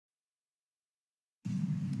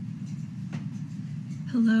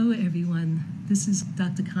Hello, everyone. This is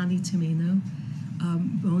Dr. Concetta Tomaino.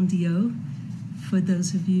 Bom dia. For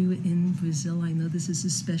those of you in Brazil, I know this is a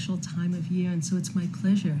special time of year, and so it's my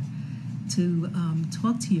pleasure to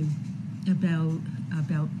talk to you about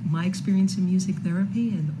my experience in music therapy,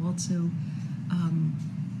 and also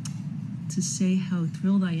to say how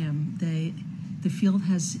thrilled I am that the field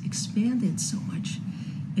has expanded so much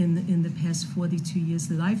in the past 42 years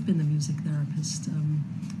that I've been a music therapist.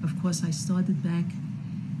 Of course, I started back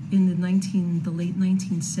in the late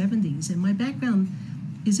 1970s, and my background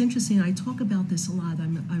is interesting. I talk about this a lot.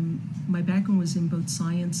 My background was in both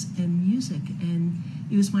science and music, and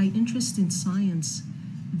it was my interest in science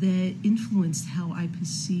that influenced how I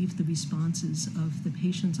perceived the responses of the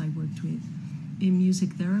patients I worked with in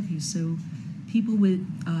music therapy. So people with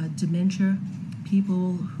dementia,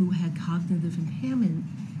 people who had cognitive impairment,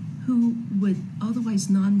 who were otherwise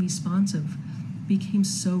non-responsive, became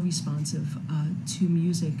so responsive to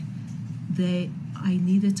music that I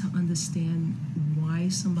needed to understand why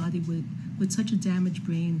somebody with such a damaged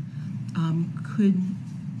brain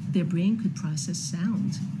their brain could process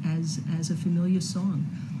sound as a familiar song.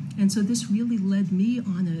 And so this really led me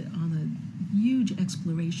on a huge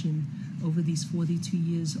exploration over these 42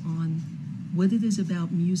 years on what it is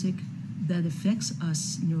about music that affects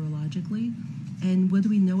us neurologically, and what do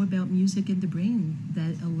we know about music in the brain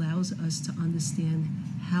that allows us to understand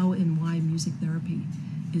how and why music therapy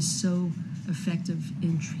is so effective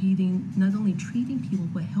in not only treating people,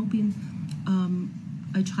 but helping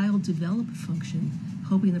a child develop a function,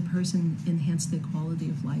 helping a person enhance their quality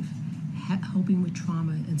of life, helping with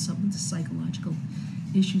trauma and some of the psychological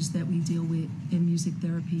issues that we deal with in music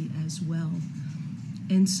therapy as well.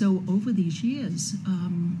 And so over these years,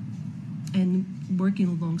 and working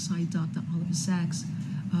alongside Dr. Oliver Sacks,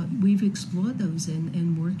 we've explored those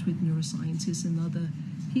and worked with neuroscientists and other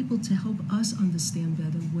people to help us understand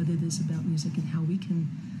better what it is about music and how we can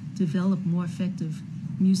develop more effective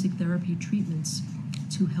music therapy treatments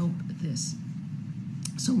to help this.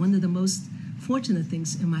 So one of the most fortunate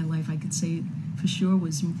things in my life, I could say for sure,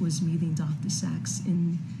 was meeting Dr. Sacks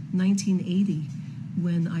in 1980,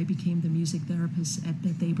 when I became the music therapist at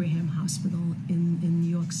Beth Abraham Hospital in New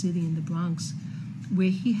York City in the Bronx, where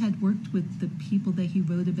he had worked with the people that he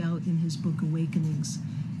wrote about in his book Awakenings.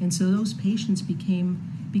 And so those patients became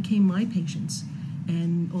my patients.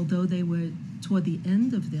 And although they were toward the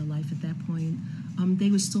end of their life at that point, they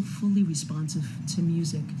were still fully responsive to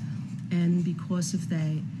music. And because of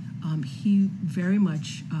that, he very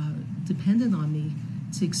much depended on me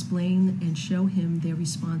to explain and show him their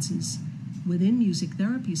responses within music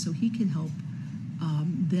therapy, so he could help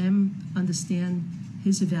them understand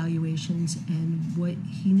his evaluations and what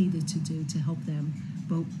he needed to do to help them,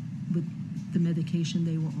 both with the medication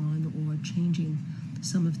they were on or changing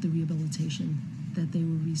some of the rehabilitation that they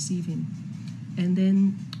were receiving. And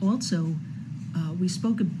then also, we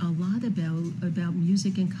spoke a lot about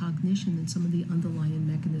music and cognition and some of the underlying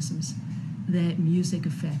mechanisms that music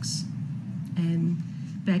affects. And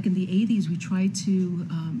back in the 80s, we tried to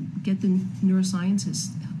get the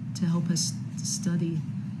neuroscientists to help us study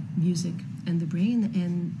music and the brain.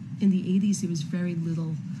 And in the 80s, there was very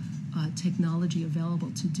little technology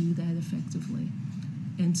available to do that effectively.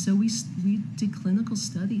 And so we did clinical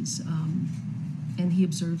studies, and he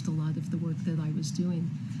observed a lot of the work that I was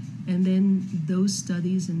doing. And then those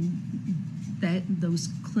studies and those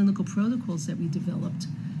clinical protocols that we developed,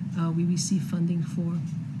 we received funding for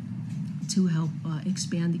to help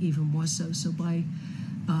expand even more so. So by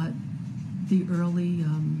the early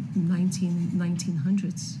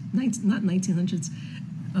 1900s,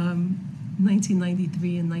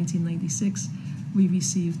 1993 and 1996, we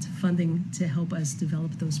received funding to help us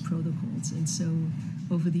develop those protocols. And so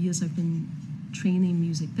over the years, I've been training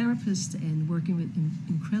music therapists and working with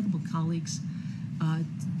incredible colleagues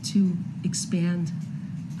to expand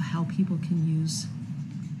how people can use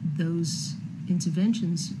those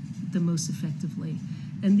interventions the most effectively.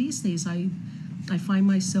 And these days, I find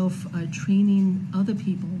myself training other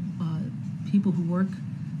people, people who work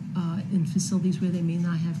in facilities where they may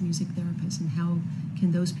not have music therapists, and how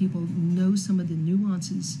can those people know some of the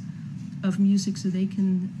nuances of music so they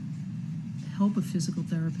can help a physical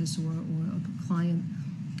therapist or a client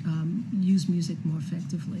use music more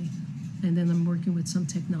effectively. And then I'm working with some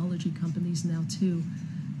technology companies now too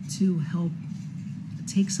to help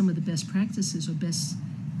take some of the best practices or best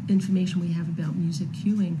information we have about music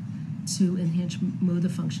cueing to enhance motor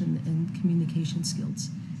function and communication skills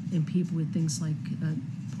in people with things like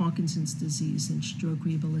Parkinson's disease and stroke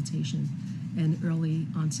rehabilitation and early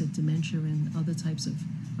onset dementia and other types of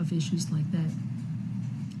issues like that.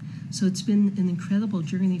 So it's been an incredible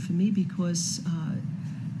journey for me because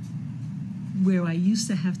where I used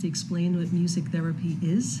to have to explain what music therapy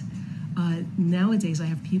is, nowadays I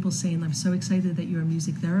have people saying, I'm so excited that you're a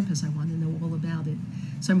music therapist, I want to know all about it.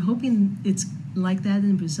 So I'm hoping it's like that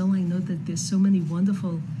in Brazil. I know that there's so many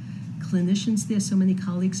wonderful clinicians there, so many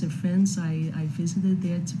colleagues and friends. I visited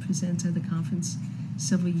there to present at the conference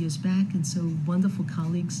several years back, and so wonderful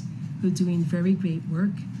colleagues who are doing very great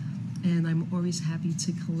work. And I'm always happy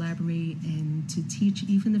to collaborate and to teach,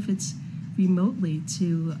 even if it's remotely,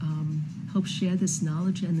 to help share this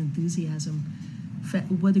knowledge and enthusiasm for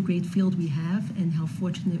what a great field we have and how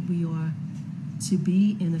fortunate we are to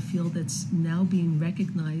be in a field that's now being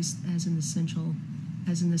recognized as an essential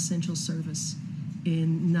service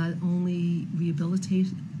in not only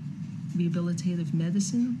rehabilitative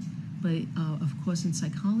medicine, but of course in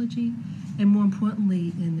psychology, and more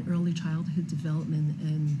importantly in early childhood development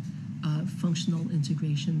and functional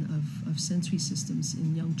integration of sensory systems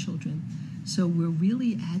in young children. So we're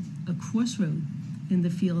really at a crossroad in the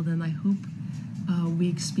field, and I hope we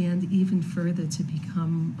expand even further to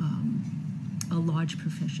become a large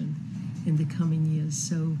profession in the coming years.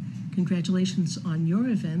 So congratulations on your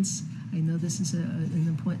events. I know this is an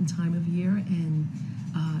important time of year, and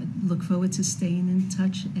look forward to staying in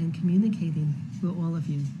touch and communicating with all of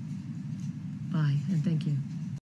you. Bye, and thank you.